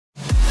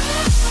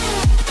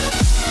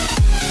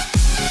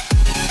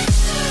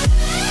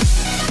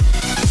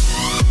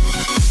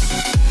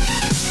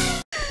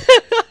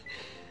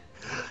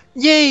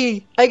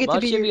Yay! I get Mom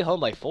to be. should be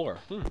home by 4.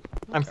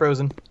 I'm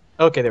frozen.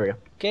 Okay, there we go.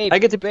 Okay, I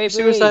get to be baby. a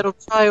suicidal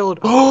child.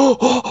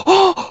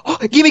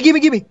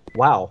 Gimme!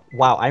 Wow,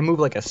 I move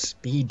like a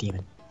speed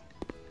demon.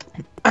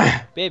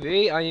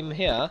 Baby, I'm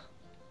here.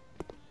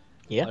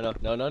 Yeah. Oh,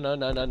 no.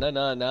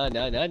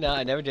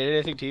 I never did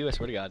anything to you, I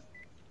swear to God.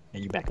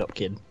 And you back up,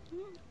 kid.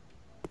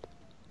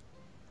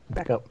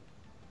 Back up.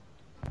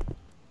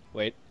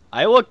 Wait.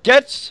 I will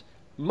get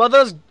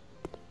mother's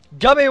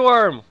gummy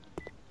worm!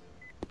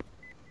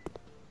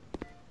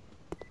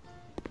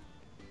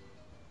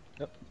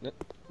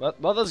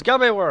 Mother's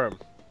gummy worm!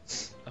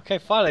 Okay,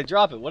 fine, I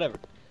drop it, whatever.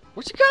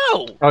 Where'd you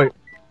go? Oh.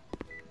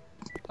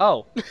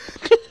 Oh.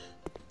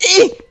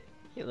 Hey,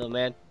 Hey, little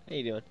man. How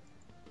you doing?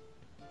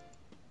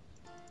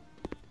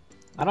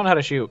 I don't know how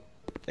to shoot.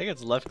 I think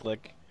it's left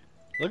click.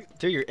 Look,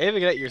 dude, you're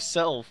aiming at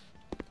yourself.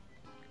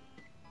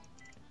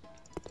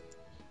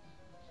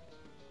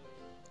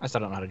 I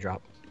still don't know how to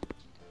drop.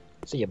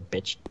 See ya,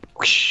 bitch.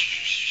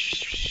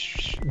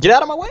 Get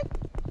out of my way!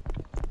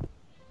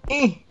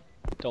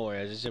 Don't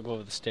worry, I just jump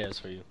over the stairs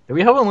for you. Do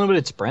we have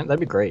unlimited sprint? That'd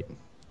be great.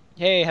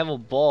 Hey, have a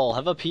ball,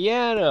 have a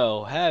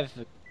piano, have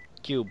a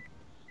cube.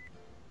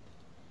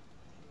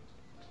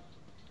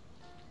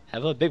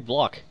 Have a big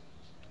block.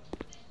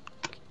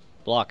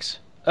 Blocks.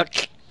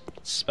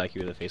 Smack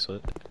you in the face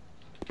with it.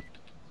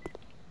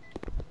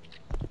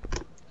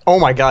 Oh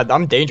my god,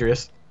 I'm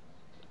dangerous.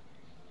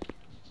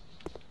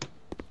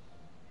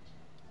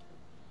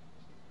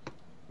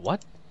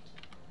 What?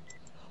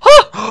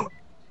 Huh!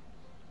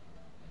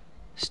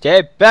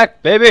 Stay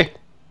back, baby!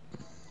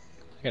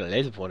 I got a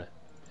laser pointer.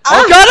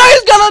 Oh god, I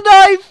just got a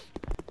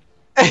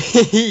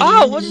knife!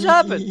 Oh, what just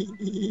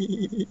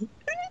happened?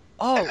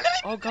 Oh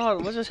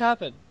god, what just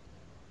happened?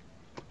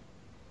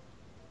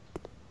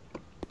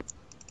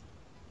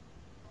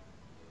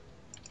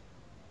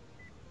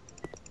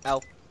 Ow,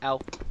 ow.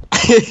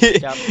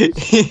 Stab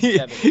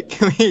it.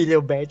 Come here, you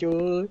little bad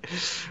boy.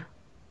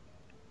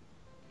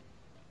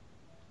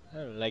 I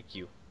don't like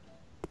you.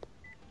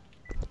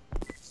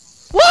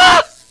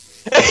 What?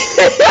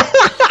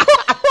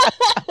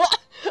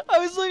 I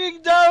was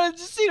looking down and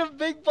just seen a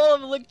big ball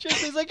of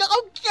electricity. It's like,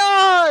 oh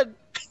god!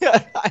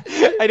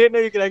 I didn't know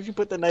you could actually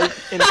put the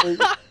knife in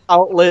the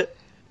outlet.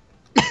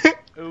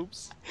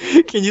 Oops.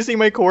 Can you see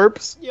my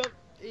corpse? Yep,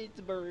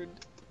 it's burned.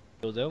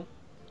 Dildo?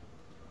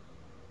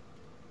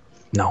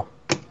 No.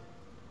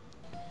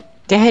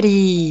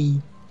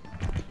 Daddy!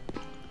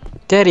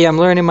 Daddy, I'm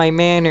learning my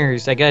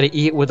manners. I gotta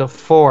eat with a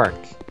fork.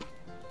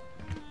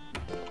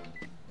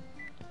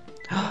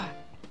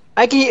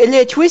 I can eat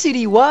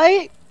electricity,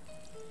 what?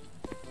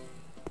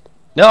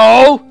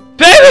 No!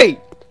 Baby!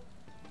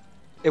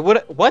 It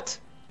would. What?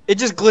 It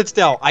just glitched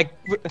out.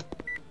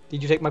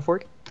 Did you take my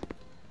fork?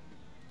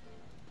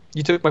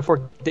 You took my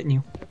fork, didn't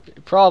you?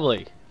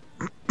 Probably.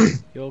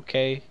 You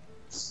okay?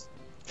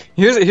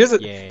 Here's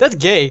a. Yeah. That's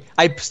gay.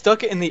 I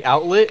stuck it in the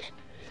outlet,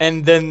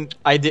 and then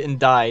I didn't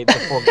die. The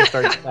fork just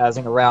started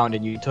spazzing around,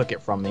 and you took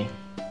it from me.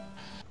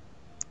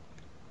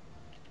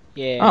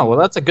 Yeah. Oh well,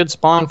 that's a good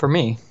spawn for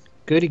me.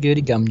 Goody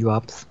goody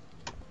gumdrops.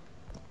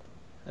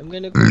 I'm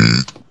gonna go.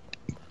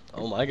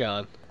 Oh my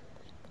god.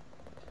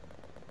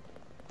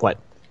 What?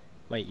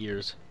 My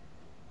ears.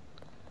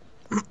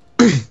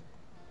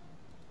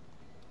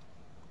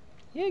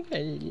 Yeah,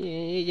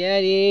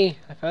 Daddy,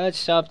 I found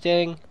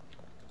something.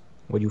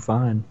 What'd you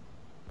find?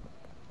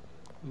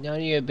 None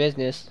of your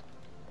business.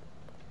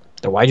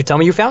 Then why'd you tell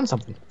me you found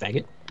something,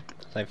 faggot?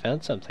 I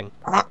found something.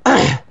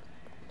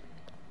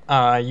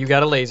 You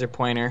got a laser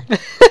pointer.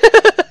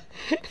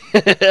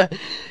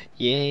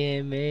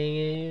 Yeah,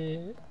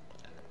 man.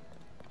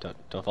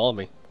 Don't follow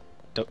me.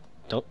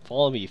 Don't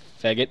follow me, you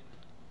faggot.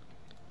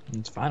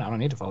 It's fine. I don't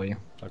need to follow you.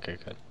 Okay,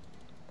 good.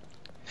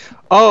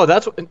 Oh,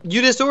 that's what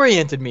you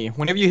disoriented me.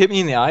 Whenever you hit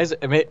me in the eyes,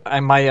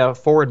 my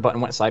forward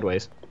button went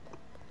sideways.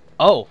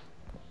 Oh,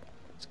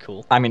 that's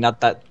cool. I mean,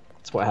 not that.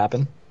 That's what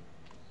happened.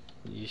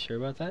 You sure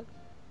about that?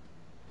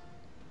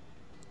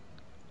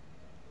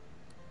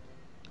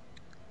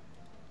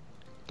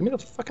 Give me the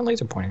fucking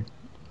laser pointer.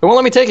 It won't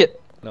let me take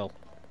it. No.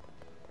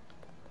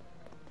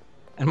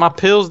 And my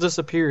pills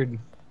disappeared.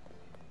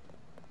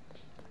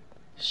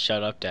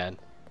 Shut up, Dad.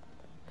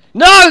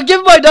 No!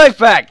 Give my knife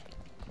back!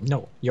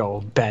 No,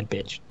 yo, bad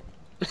bitch.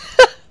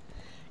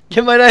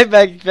 Give my knife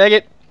back, you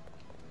faggot.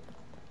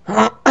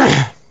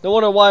 No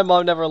wonder why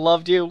Mom never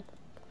loved you.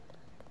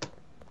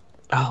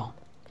 Oh.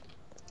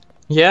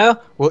 Yeah?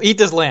 Well, eat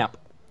this lamp.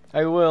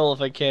 I will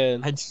if I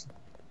can. Just...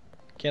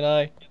 Can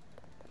I?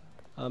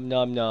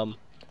 Nom nom.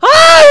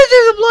 Ah!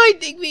 This is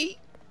blinding me!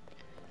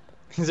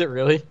 Is it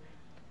really?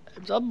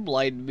 It's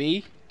unblinding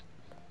me.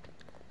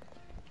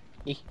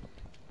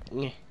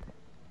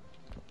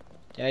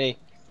 Daddy.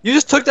 You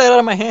just took that out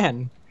of my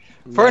hand.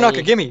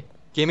 Furnucker, gimme.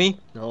 Gimme.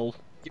 No.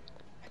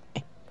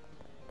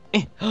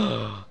 Get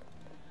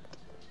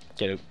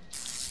it.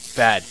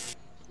 Bad.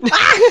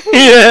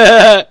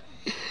 Yeah.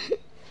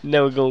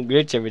 Now we're going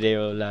glitch every day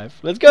of our life.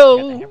 Let's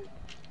go.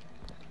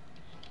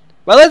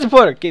 My laser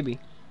pointer, give me.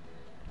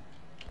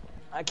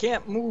 I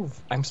can't move.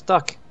 I'm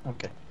stuck.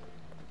 Okay.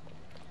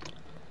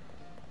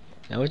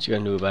 Now what you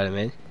gonna do about it,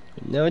 man?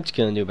 Now what you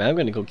gonna do about it? I'm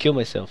gonna go kill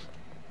myself.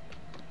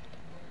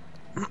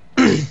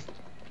 How you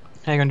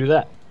gonna do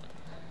that?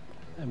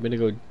 I'm gonna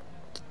go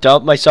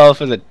dump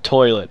myself in the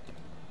toilet.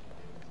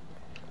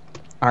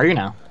 Are you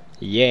now?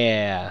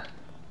 Yeah.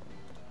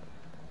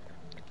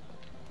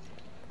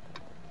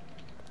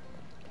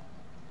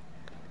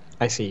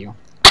 I see you.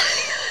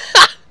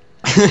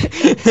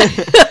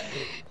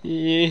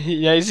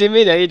 Yeah, you see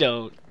me? No, you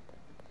don't.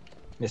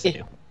 Yes, I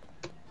do.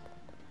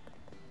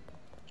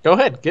 Go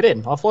ahead, get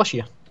in. I'll flush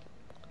you.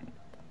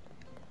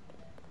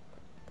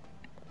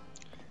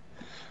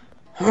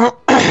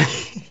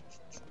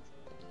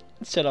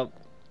 Shut up.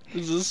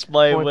 This is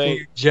my Can way.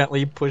 you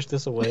gently push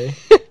this away?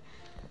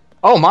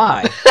 Oh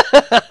my!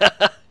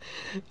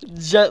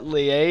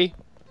 Gently, eh?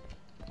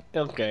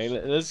 Okay,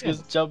 let's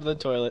just jump in the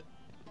toilet.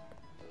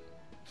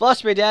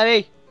 Flush me,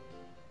 Daddy!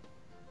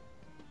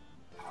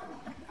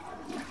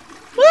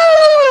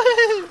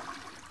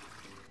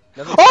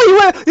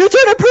 Oh, you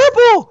turned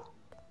purple!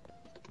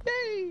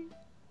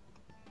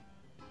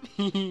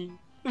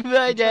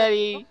 Bye,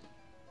 Daddy!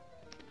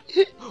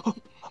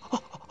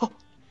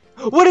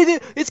 What is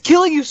it? It's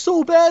killing you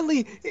so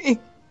badly! I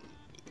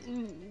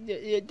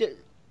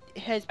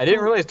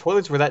didn't realize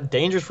toilets were that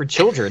dangerous for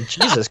children.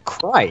 Jesus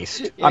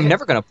Christ. I'm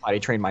never gonna potty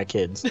train my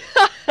kids.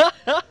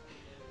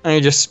 And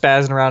you're just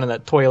spazzing around in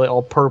that toilet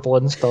all purple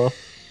and stuff.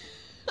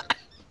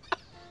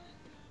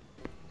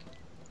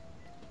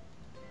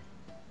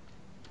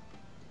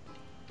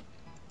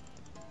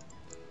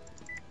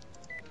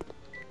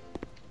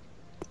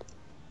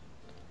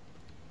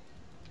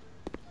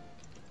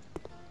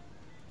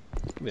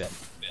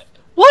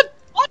 What?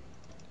 What?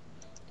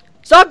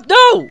 Stop!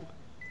 No!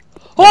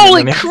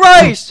 Holy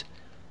Christ!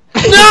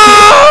 No!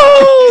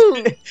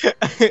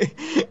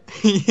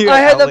 I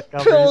had the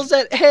pills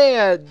at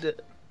hand.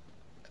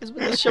 I was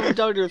going to shove them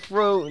down your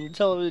throat and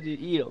tell them to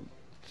eat them.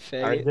 I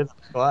already did the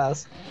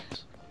glass.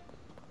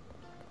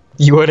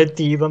 You want a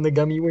teeth on the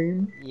gummy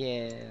worm?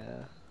 Yeah.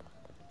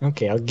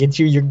 Okay, I'll get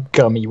you your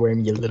gummy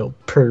worm, you little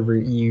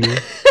pervert, you.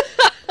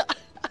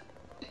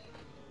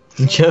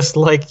 Just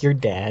like your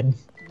dad.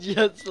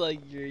 Just like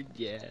your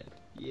dad.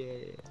 Yeah.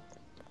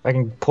 I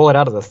can pull it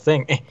out of the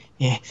thing.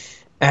 Hey,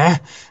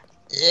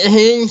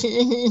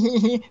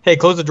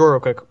 close the drawer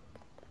real quick.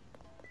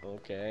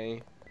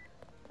 Okay.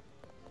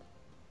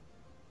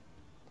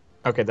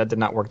 Okay, that did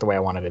not work the way I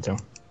wanted it to.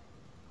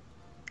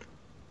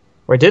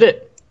 Or I did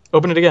it.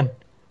 Open it again.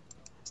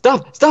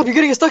 Stop! Stop! You're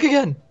getting stuck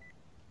again!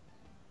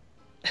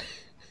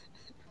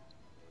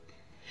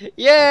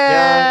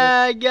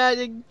 Yeah! I got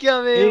a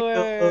gummy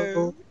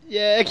worm!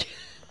 Yeah.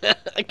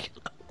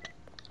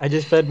 I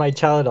just fed my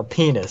child a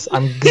penis.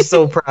 I'm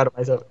so proud of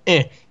myself.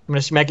 I'm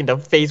gonna smack it in the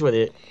face with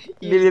it.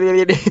 Oh,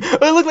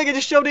 it looked like I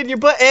just shoved it in your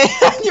butt and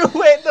you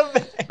went in the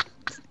back.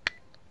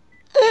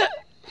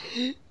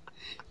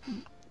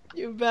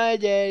 You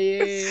bad, Daddy.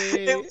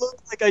 It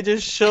looked like I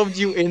just shoved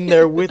you in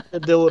there with the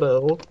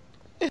dildo.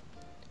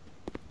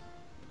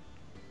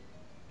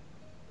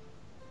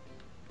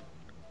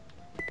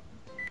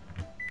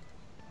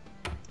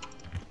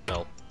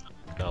 No.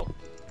 No.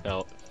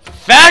 No.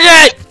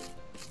 Faggot!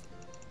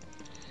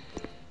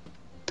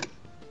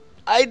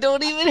 I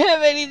don't even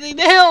have anything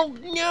to help.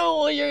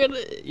 No, you're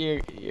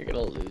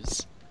gonna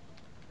lose.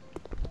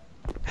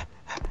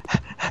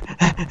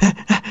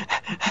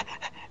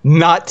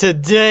 Not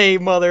today,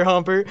 Mother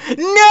Humper.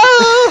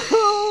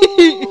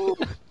 No!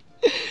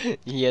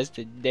 Yes,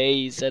 today,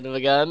 you son of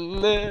a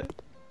gun. I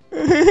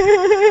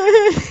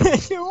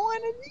don't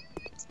want to do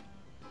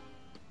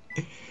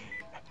it.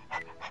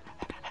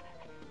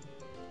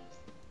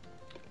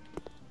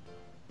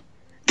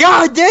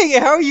 God dang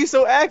it! How are you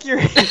so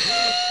accurate?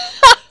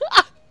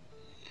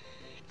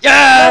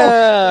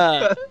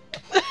 Yeah!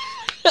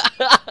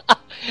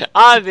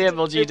 I'm the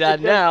MLG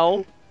dad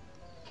now.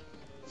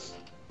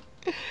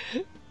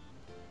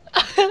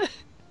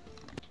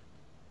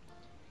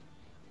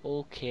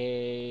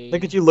 Okay.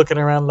 Look at you looking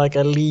around like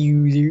a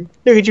loser.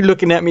 Look at you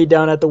looking at me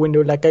down at the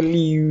window like a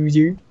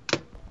loser.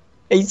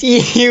 I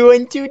see you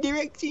in two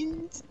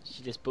directions.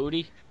 See this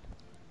booty?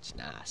 It's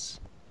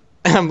nice.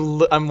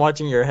 I'm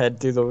watching your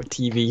head through the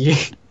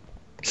TV.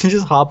 You're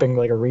just hopping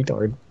like a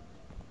retard.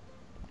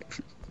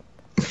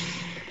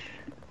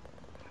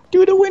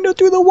 Through the window,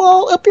 through the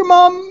wall, up your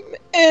mom,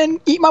 and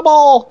eat my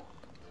ball.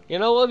 You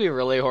know what would be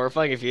really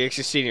horrifying if you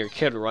actually seen your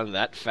kid run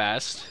that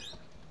fast?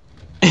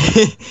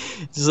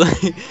 Just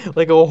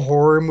like a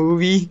horror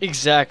movie.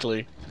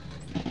 Exactly.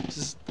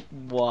 Just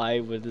why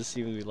would this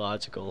even be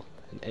logical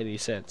in any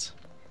sense?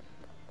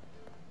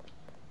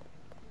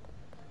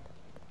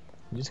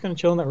 You just gonna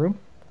chill in that room?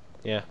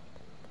 Yeah.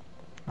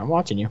 I'm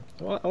watching you.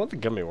 I want the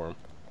gummy worm.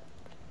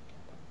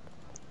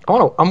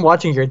 I'm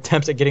watching your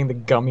attempts at getting the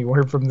gummy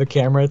worm from the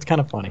camera. It's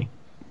kind of funny.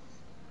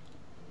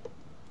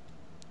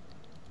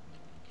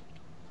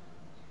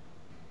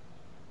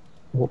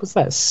 What was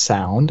that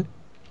sound?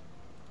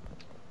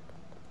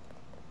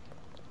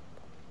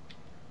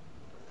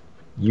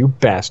 You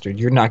bastard,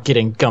 you're not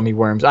getting gummy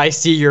worms. I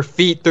see your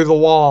feet through the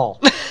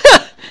wall. Yeah,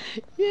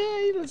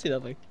 you don't see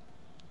nothing.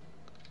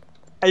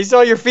 I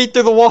saw your feet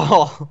through the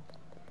wall.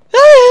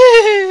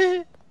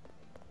 Hey,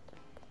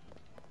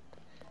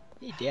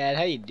 Dad.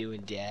 How you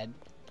doing, Dad?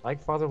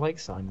 Like father, like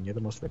son. You're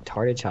the most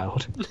retarded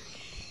child.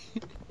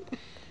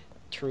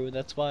 True.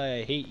 That's why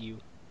I hate you.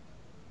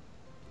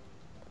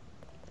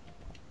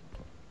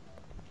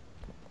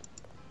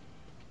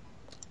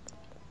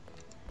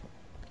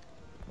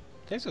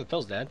 Thanks for the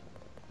pills, Dad.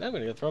 Now I'm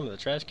gonna go throw them in the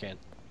trash can.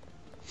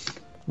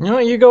 You know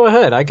what? You go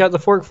ahead. I got the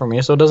fork from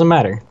you, so it doesn't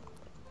matter.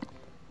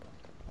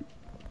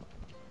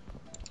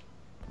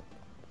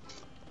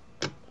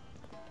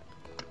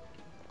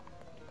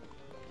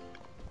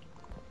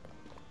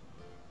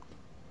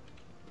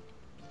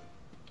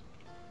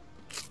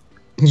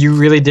 You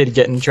really did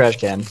get in the trash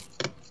can.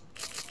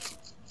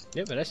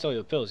 Yeah, but I stole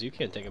your pills. You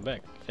can't take them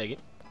back, faggot.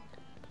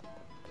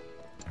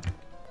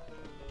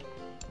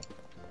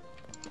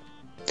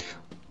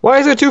 Why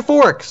is there 2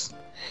 forks?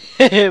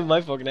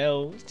 My fucking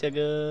hell.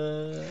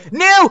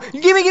 No!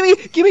 Gimme!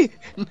 Gimme!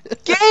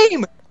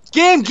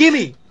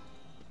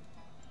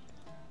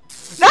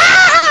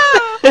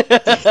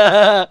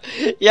 Ah!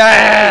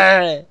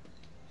 Yeah!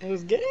 It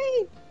was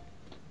game.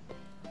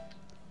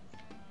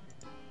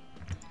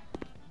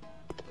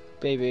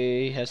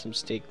 Baby, have some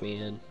steak,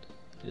 man.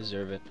 You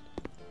deserve it.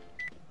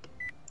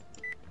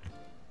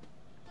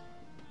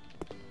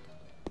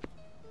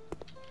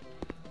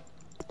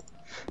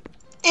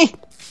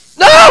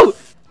 No!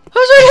 Who's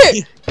right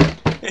here?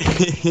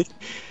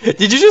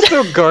 Did you just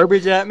throw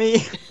garbage at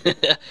me?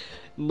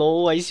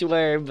 No, I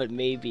swear, but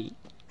maybe.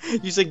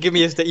 You said give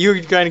me a steak. You were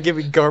trying to give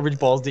me garbage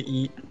balls to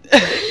eat.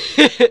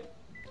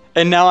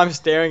 And now I'm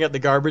staring at the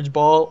garbage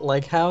ball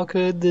like, how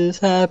could this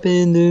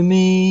happen to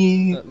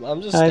me?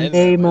 I'm just I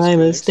made my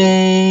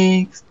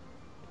mistakes.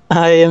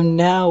 I am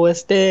now a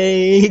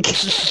steak.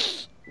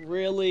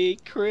 Really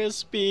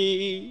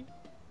crispy.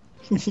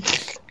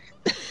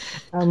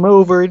 I'm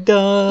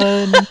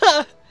overdone.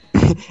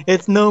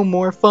 It's no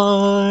more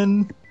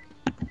fun.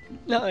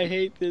 I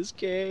hate this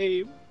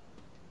game.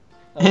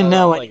 And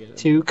now I need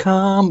to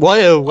come.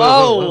 Whoa.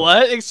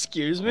 What?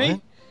 Excuse me?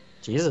 What?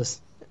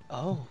 Jesus.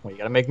 Oh. Well, you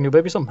gotta make a new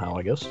baby somehow,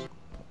 I guess.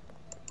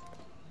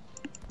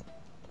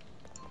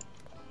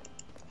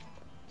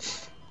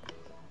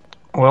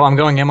 Well, I'm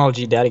going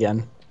MLG dead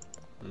again.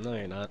 No,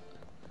 you're not.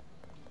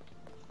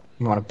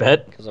 You wanna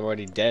bet? Because I'm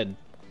already dead.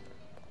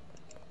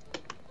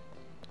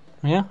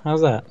 Yeah?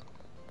 How's that?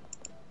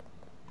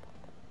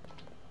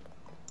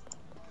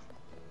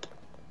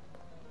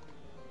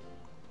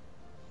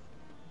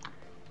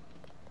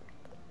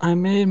 I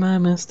made my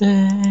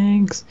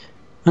mistakes.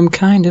 I'm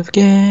kind of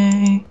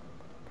gay.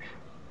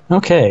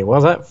 Okay,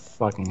 well that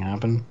fucking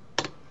happened.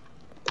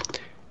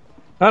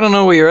 I don't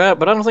know where you're at,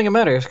 but I don't think it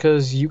matters,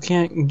 because you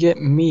can't get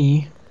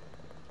me.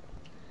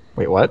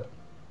 Wait, what?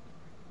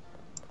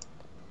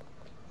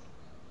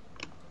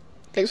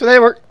 Thanks for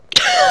that work.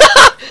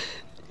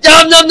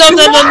 Nom nom nom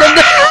nom nom nom.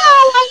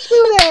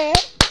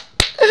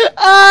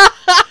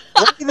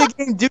 Why did the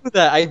game do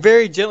that? I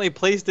very gently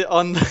placed it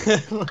on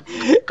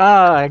the...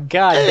 Ah,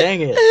 god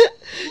dang it.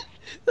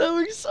 That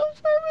worked so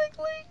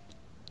perfectly.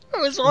 I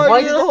was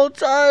on the whole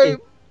time.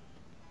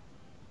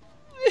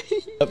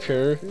 Up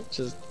here,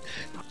 just...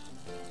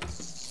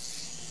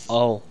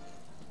 Oh.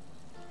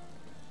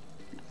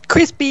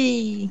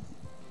 Crispy!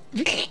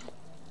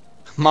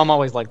 Mom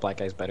always liked black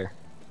guys better.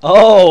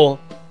 Oh!